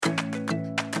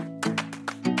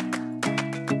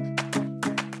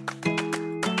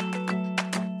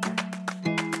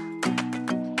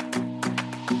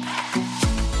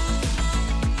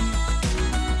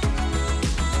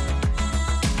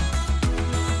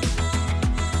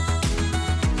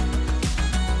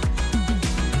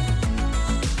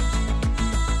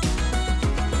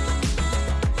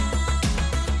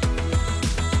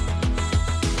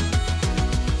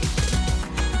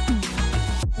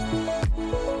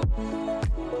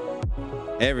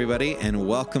Hey, everybody, and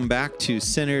welcome back to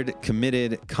Centered,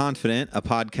 Committed, Confident, a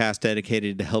podcast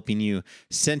dedicated to helping you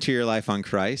center your life on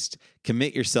Christ,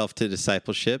 commit yourself to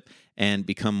discipleship, and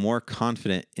become more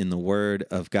confident in the Word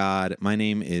of God. My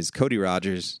name is Cody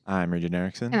Rogers. I'm Regent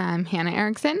Erickson. And I'm Hannah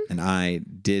Erickson. And I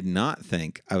did not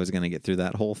think I was going to get through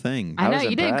that whole thing. I know,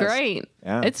 you did great.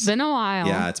 Yeah. It's been a while.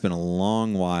 Yeah, it's been a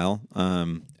long while.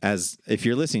 As if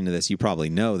you're listening to this, you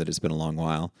probably know that it's been a long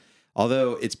while.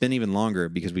 Although it's been even longer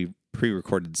because we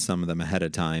pre-recorded some of them ahead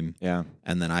of time. Yeah.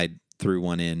 And then I threw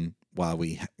one in while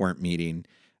we weren't meeting.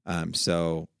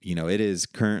 So, it is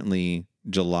currently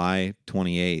July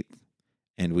 28th,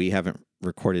 and we haven't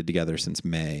recorded together since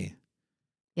May.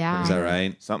 Yeah. Is that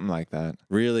right? Something like that.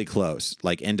 Really close,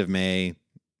 like end of May,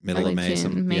 middle Early of May.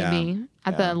 June, maybe. Yeah.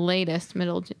 At the latest,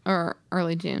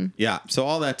 early June. Yeah. So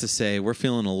all that to say, we're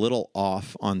feeling a little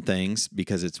off on things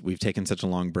because we've taken such a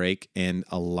long break, and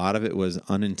a lot of it was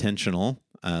unintentional.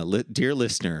 Dear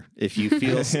listener, if you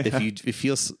feel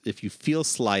if you feel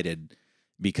slighted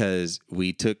because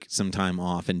we took some time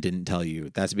off and didn't tell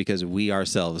you, that's because we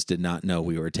ourselves did not know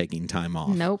we were taking time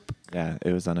off. Nope. Yeah,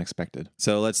 it was unexpected.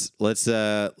 So let's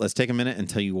take a minute and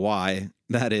tell you why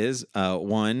that is.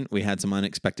 One, we had some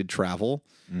unexpected travel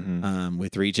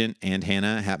with Regent and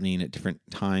Hannah happening at different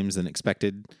times than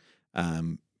expected,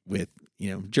 with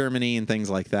Germany and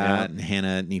things like that, Yeah. and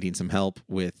Hannah needing some help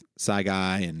with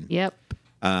Saigai, and Yep.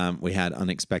 we had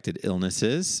unexpected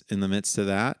illnesses in the midst of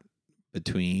that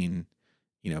between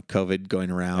COVID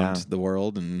going around the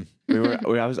world, and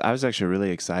I was actually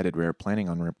really excited. We were planning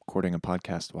on recording a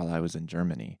podcast while I was in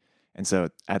Germany. And so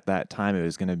at that time, it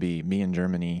was going to be me in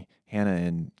Germany, Hannah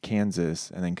in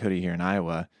Kansas, and then Cody here in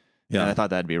Iowa. Yeah. And I thought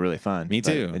that'd be really fun. Me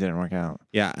but too. It didn't work out.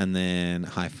 Yeah, and then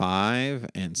High Five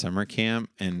and summer camp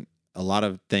and a lot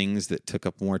of things that took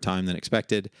up more time than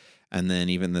expected. And then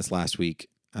even this last week,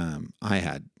 I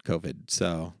had COVID.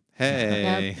 So,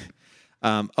 hey.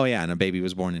 And a baby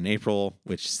was born in April,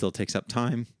 which still takes up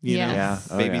time. You know? Yeah.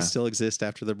 Oh, Babies yeah. still exist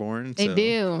after they're born. They so.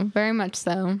 do. Very much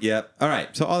so. Yep. All right.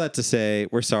 So all that to say,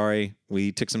 we're sorry.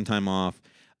 We took some time off.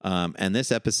 And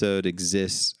this episode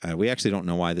exists. We actually don't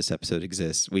know why this episode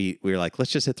exists. We were like,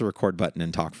 let's just hit the record button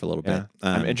and talk for a little Yeah. bit.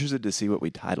 I'm interested to see what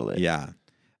we title it. Yeah.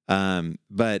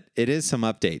 But it is some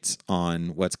updates on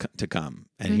what's to come.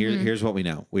 And here's what we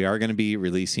know. We are going to be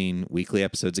releasing weekly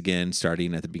episodes again,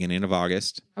 starting at the beginning of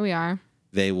August. We are.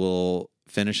 They will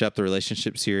finish up the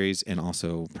relationship series and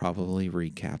also probably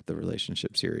recap the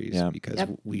relationship series because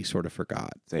we sort of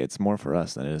forgot. Say it's more for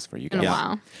us than it is for you In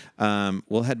guys. a while.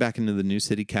 We'll head back into the New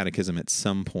City Catechism at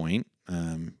some point,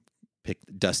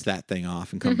 dust that thing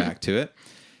off and come back to it.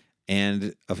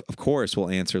 And of course, we'll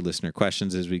answer listener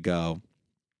questions as we go.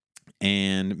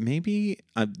 And maybe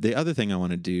the other thing I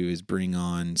want to do is bring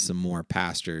on some more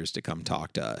pastors to come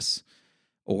talk to us,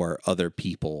 or other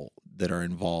people that are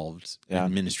involved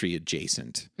in ministry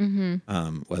adjacent,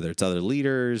 whether it's other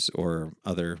leaders or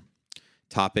other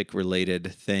topic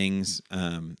related things.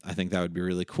 I think that would be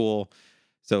really cool.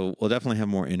 So we'll definitely have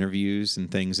more interviews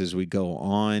and things as we go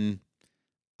on.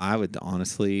 I would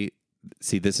honestly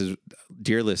see, this is,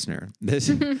 dear listener,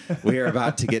 we are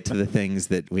about to get to the things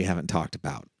that we haven't talked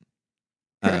about.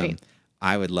 Right.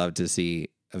 I would love to see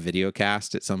a video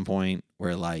cast at some point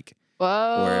where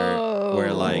Whoa.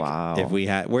 where Wow. if we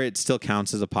had, where it still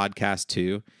counts as a podcast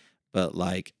too, but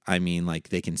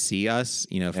they can see us,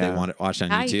 if they want to watch on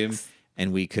YouTube,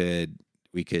 and we could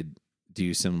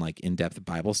do some in-depth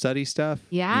Bible study stuff.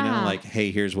 Yeah. Hey,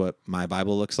 here's what my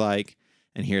Bible looks like,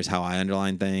 and here's how I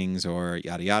underline things, or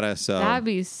yada yada. So That'd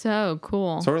be so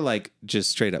cool. sort of just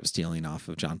straight up stealing off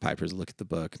of John Piper's Look at the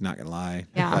Book. Not gonna lie,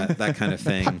 Yeah. that kind of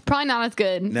thing. Probably not as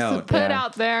good. No, So put it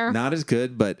out there Not as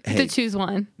good, but hey, to choose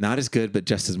one. not as good, but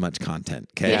just as much content.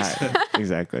 Okay. Yeah,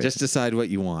 exactly. Just decide what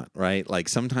you want, right?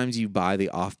 Sometimes you buy the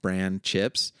off-brand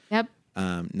chips, Yep.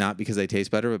 not because they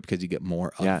taste better, but because you get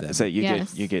more of them. So you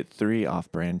Yes. get 3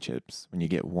 off-brand chips when you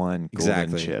get 1 golden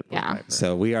Exactly. chip. with Yeah. Piper.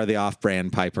 So we are the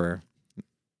off-brand Piper.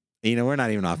 We're not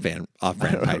even off-brand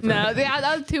Piper. No, yeah,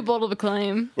 that was too bold of a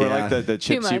claim. Or Yeah. the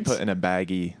chips you much. put in a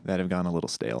baggie that have gone a little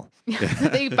stale.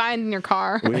 That you find in your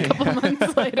car a couple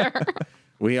months later.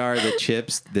 We are the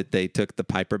chips that they took the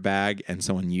Piper bag and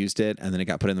someone used it, and then it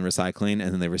got put in the recycling,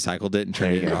 and then they recycled it and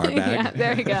turned it into our bag. Yeah,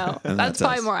 there you go. And That's that's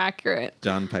probably us. more accurate.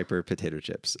 John Piper potato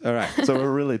chips. All right. So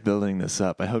we're really building this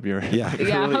up. I hope you're Yeah.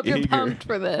 Yeah, I really hope you're eager. pumped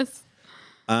for this.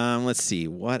 Let's see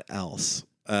what else.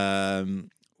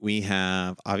 We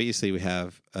have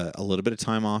a little bit of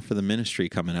time off for the ministry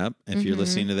coming up. If you're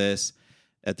listening to this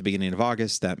at the beginning of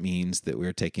August, that means that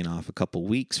we're taking off a couple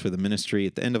weeks for the ministry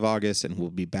at the end of August, and we'll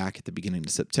be back at the beginning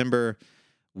of September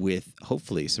with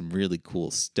hopefully some really cool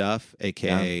stuff,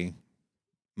 aka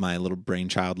my little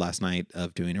brainchild last night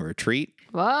of doing a retreat.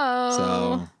 Whoa.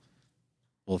 So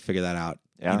we'll figure that out.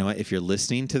 Yeah. You know what? If you're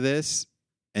listening to this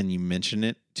and you mention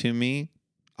it to me,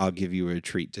 I'll give you a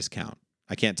retreat discount.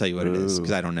 I can't tell you what it is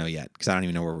because I don't know yet because I don't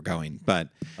even know where we're going. But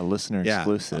A listener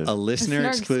exclusive. a listener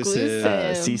exclusive.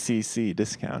 CCC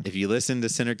discount. If you listen to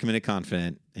Centered Committed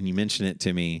Confident and you mention it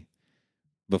to me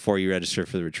before you register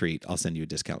for the retreat, I'll send you a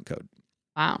discount code.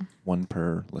 Wow. One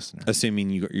per listener. Assuming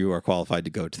you are qualified to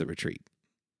go to the retreat.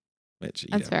 Which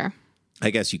That's fair. I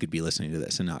guess you could be listening to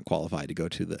this and not qualified to go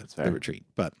to the retreat.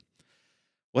 But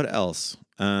what else?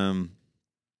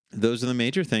 Those are the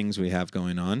major things we have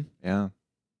going on. Yeah.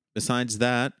 Besides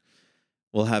that,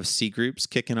 we'll have C groups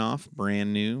kicking off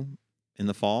brand new in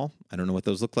the fall. I don't know what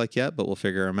those look like yet, but we'll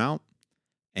figure them out.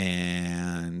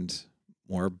 And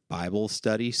more Bible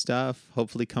study stuff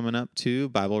hopefully coming up too.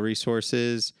 Bible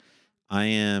resources. I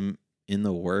am in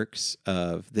the works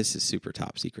of, this is super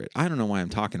top secret. I don't know why I'm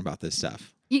talking about this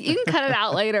stuff. You can cut it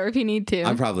out later if you need to.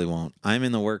 I probably won't. I'm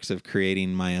in the works of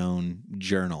creating my own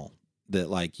journal that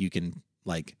like you can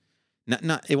like,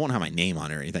 not it won't have my name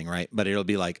on it or anything, right? But it'll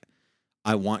be like,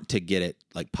 I want to get it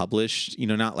like published,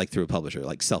 not like through a publisher,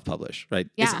 like self-publish, right?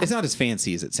 Yeah. It's not as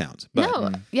fancy as it sounds. But,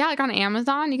 no, yeah, like on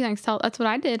Amazon, you can like sell. That's what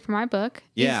I did for my book.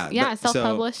 Yeah,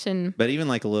 self-published and. But even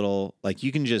like a little, like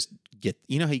you can just get,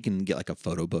 how you can get like a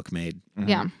photo book made,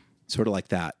 Yeah, sort of like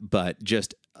that, but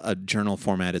just a journal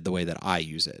formatted the way that I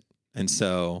use it, and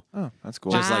so that's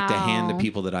cool. just like to hand to Wow.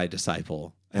 people that I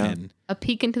disciple, Yeah. and a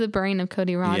peek into the brain of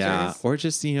Cody Rogers. yeah, or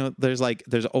just there's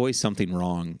always something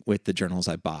wrong with the journals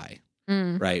I buy.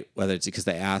 Right. Whether it's because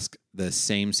they ask the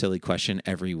same silly question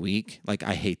every week. Like,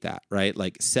 I hate that. Right.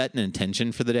 Like, set an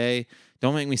intention for the day.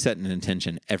 Don't make me set an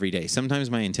intention every day.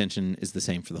 Sometimes my intention is the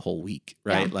same for the whole week.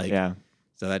 Right. Yeah. Like, Yeah.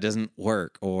 so that doesn't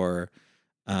work. Or,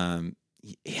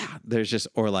 there's just,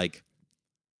 or like,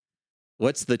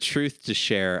 what's the truth to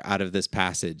share out of this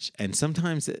passage? And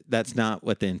sometimes that's not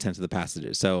what the intent of the passage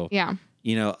is. So, Yeah.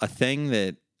 a thing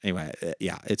that, anyway,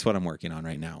 it's what I'm working on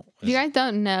right now. If you guys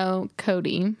don't know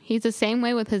Cody, he's the same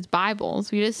way with his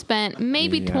Bibles. We just spent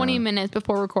maybe 20 minutes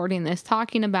before recording this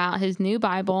talking about his new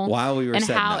Bible. While we were and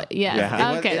setting how, up. yes.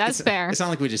 Yeah. Okay, that's fair. It's not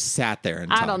like we just sat there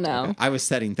and I talked. don't know. Okay? I was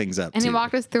setting things up And too. he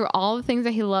walked us through all the things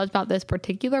that he loves about this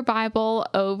particular Bible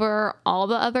over all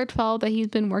the other 12 that he's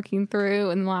been working through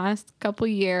in the last couple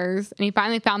years. And he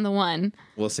finally found the one.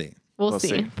 We'll see. We'll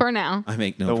see. For now. I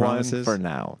make no The promises. one for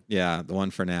now. Yeah, the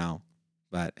one for now.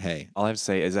 But hey, All I have to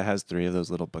say is it has 3 of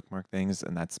those little bookmark things,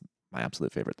 and that's my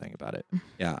absolute favorite thing about it.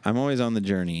 yeah, I'm always on the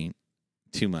journey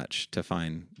too much to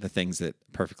find the things that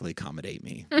perfectly accommodate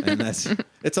me. And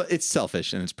it's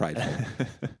selfish and it's prideful,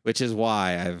 which is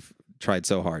why I've tried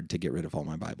so hard to get rid of all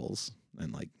my Bibles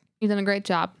and like He's done a great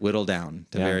job. whittle down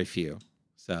to Yeah. very few.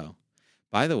 So,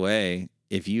 by the way,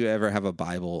 if you ever have a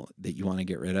Bible that you want to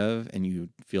get rid of and you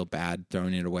feel bad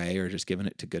throwing it away or just giving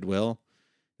it to Goodwill,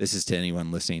 this is to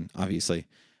anyone listening, obviously.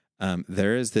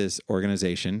 There is this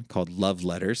organization called Love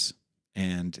Letters,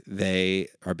 and they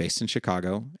are based in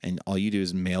Chicago. And all you do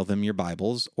is mail them your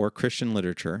Bibles or Christian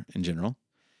literature in general,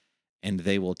 and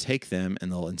they will take them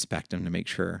and they'll inspect them to make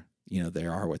sure they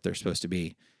are what they're supposed to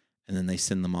be. And then they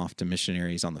send them off to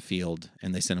missionaries on the field,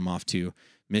 and they send them off to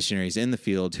missionaries in the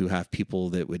field who have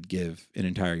people that would give an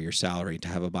entire year's salary to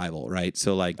have a Bible, right?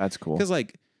 So like That's cool. because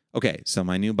okay, so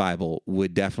my new Bible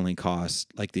would definitely cost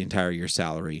like the entire year's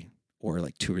salary or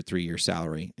like 2 or 3 years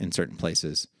salary in certain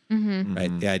places, Mm-hmm.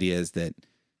 right? The idea is that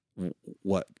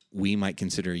what we might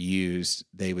consider used,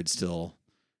 they would still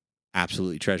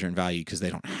absolutely treasure and value because they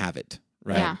don't have it,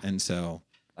 right? Yeah. And so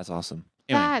That's awesome.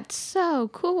 anyway, That's so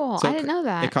cool. So I didn't know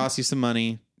that. it costs you some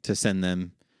money to send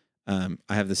them.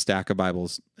 I have the stack of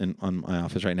Bibles on my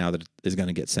office right now that is going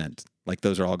to get sent. Like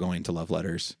those are all going to Love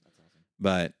Letters.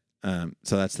 But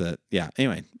so that's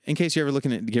anyway, in case you're ever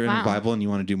looking at giving a Bible and you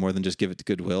want to do more than just give it to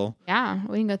Goodwill, Yeah,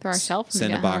 we can go through our shelf and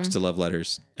send a get box home. to Love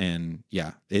Letters, and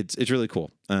yeah, it's really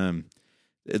cool.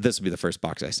 This will be the first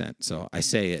box I sent, so I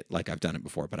say it like I've done it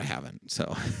before, but I haven't.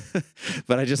 So,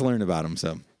 but I just learned about them.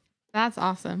 So, That's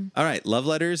awesome. all right, Love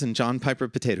Letters and John Piper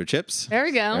potato chips. There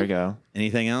we go. There you go.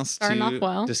 Anything else Starting off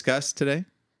well. to discuss today?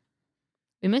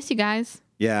 We miss you guys.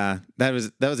 Yeah, that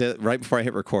was it. Right before I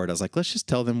hit record, I was like, let's just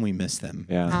tell them we miss them,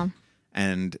 Yeah.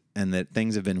 and that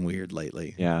things have been weird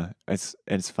lately. Yeah. It's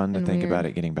fun to Been think about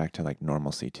weird. it getting back to like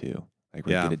normalcy too. Like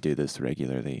we're Yeah. going to do this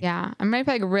regularly. Yeah, I'm ready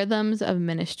for like rhythms of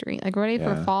ministry. Like ready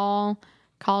for Yeah. fall,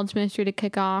 college ministry to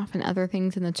kick off, and other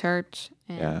things in the church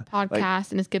and Yeah.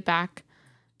 podcast, and just get back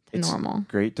to It's normal.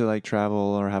 great to like travel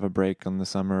or have a break on the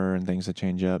summer and things to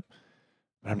change up.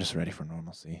 But I'm just ready for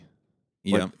normalcy.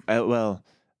 Yeah. Well,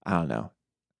 I don't know.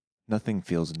 nothing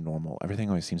feels normal. Everything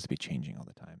always seems to be changing all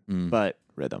the time. Mm. But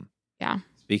rhythm. Yeah.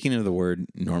 Speaking of the word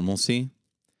normalcy,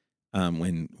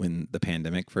 when the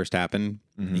pandemic first happened,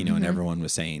 Mhm. and everyone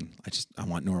was saying, I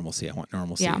want normalcy. I want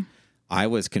normalcy. Yeah. I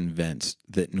was convinced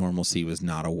that normalcy was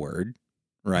not a word,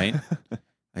 right?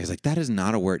 I was like, that is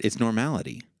not a word. It's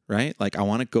normality, right? Like, I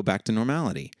want to go back to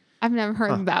normality. I've never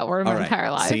heard that word in All my right.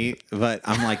 entire life. See, but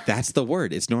I'm like, that's the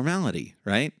word. It's normality,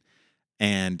 right?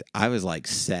 And I was like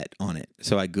set on it.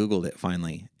 So I Googled it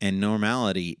finally. And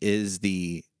normality is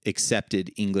the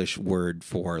accepted English word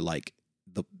for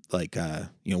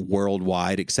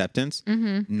worldwide acceptance.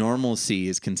 Mm-hmm. Normalcy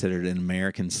is considered an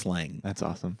American slang That's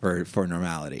awesome. for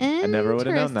normality. I never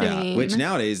would've known that. Interesting. Which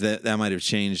nowadays that might have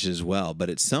changed as well. But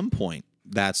at some point,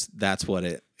 that's what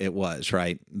it was,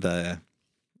 right?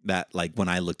 That like when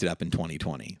I looked it up in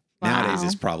 2020. Wow. Nowadays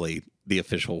it's probably the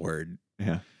official word.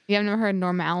 Yeah. Yeah, I've never heard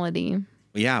normality.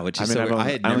 Yeah, which I is mean, so I weird. don't, I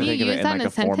had I don't never. Can you think of it use in that like in a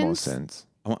a formal sentence?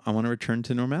 sense. I want to return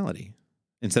to normality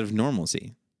instead of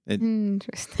normalcy.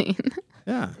 Interesting.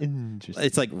 Yeah, Interesting.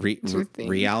 it's like Interesting.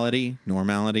 reality,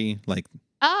 normality. Like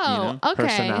Oh, okay.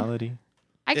 Personality.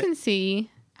 I can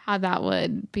see how that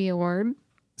would be a word.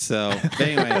 so. But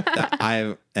anyway,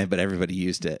 but everybody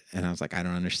used it, and I was like, I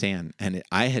don't understand, and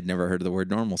I had never heard of the word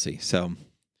normalcy. So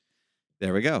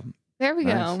there we go. There we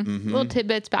Nice. go. Mhm. Little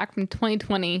tidbits back from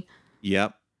 2020.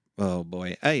 Yep. Oh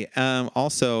boy. Hey,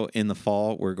 also in the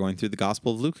fall, we're going through the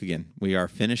Gospel of Luke again. We are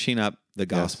finishing up the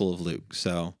Gospel of Luke.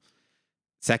 So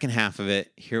second half of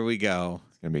it, here we go.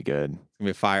 It's going to be good. It's gonna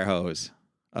be a fire hose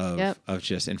of Yep.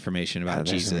 just information about There's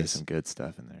gonna be Jesus. some good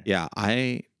stuff in there. Yeah,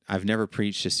 I've never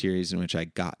preached a series in which I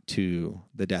got to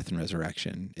the death and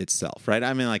resurrection itself, right?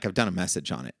 I mean, like I've done a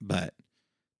message on it, but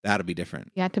that'll be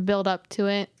different. You have to build up to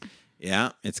it.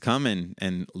 Yeah, it's coming,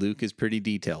 and Luke is pretty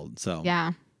detailed. So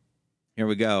Yeah, here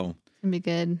we go. it's going to be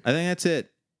good. I think that's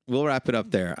it. We'll wrap it up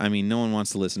there. I mean, no one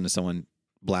wants to listen to someone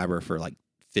blabber for like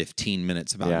 15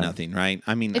 minutes about Yeah. nothing, right?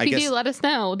 I mean, If I you guess do, let us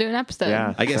know. We'll do an episode.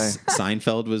 Yeah. I guess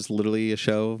Seinfeld was literally a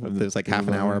show. It was like half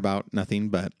an hour about nothing,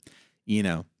 but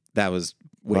that was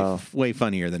way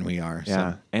funnier than we are.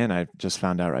 Yeah. So. And I just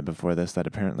found out right before this that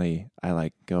apparently I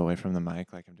like go away from the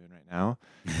mic like I'm doing right now.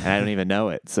 And I don't even know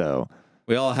it. So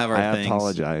We all have our I things.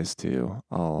 apologize to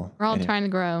all. We're all trying to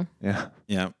grow. Yeah.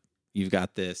 Yeah. You've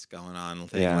got this going on,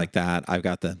 thing Yeah. like that. I've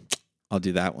got I'll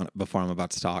do that one before I'm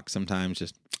about to talk sometimes,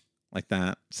 just like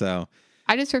that. So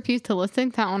I just refuse to listen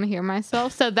because I don't want to hear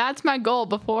myself. So that's my goal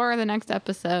before the next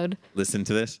episode listen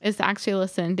to this. is to actually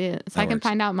listen to it. So That I can works.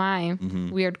 find out my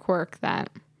Mhm. weird quirk that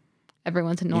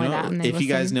everyone's annoyed at. When they if you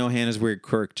guys listen. know Hannah's weird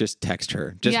quirk, just text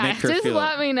her. Just yeah, make her just feel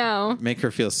let me know. make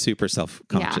her feel super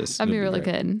self-conscious. Yeah, that'd be It'll really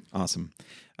great. good. Awesome.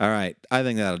 All right. I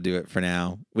think that'll do it for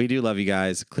now. We do love you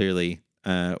guys, clearly.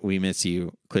 We miss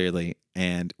you, clearly.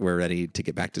 And we're ready to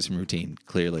get back to some routine,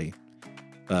 clearly.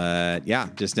 But yeah,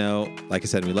 just know, like I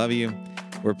said, we love you.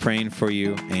 We're praying for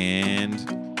you, and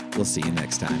we'll see you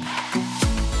next time.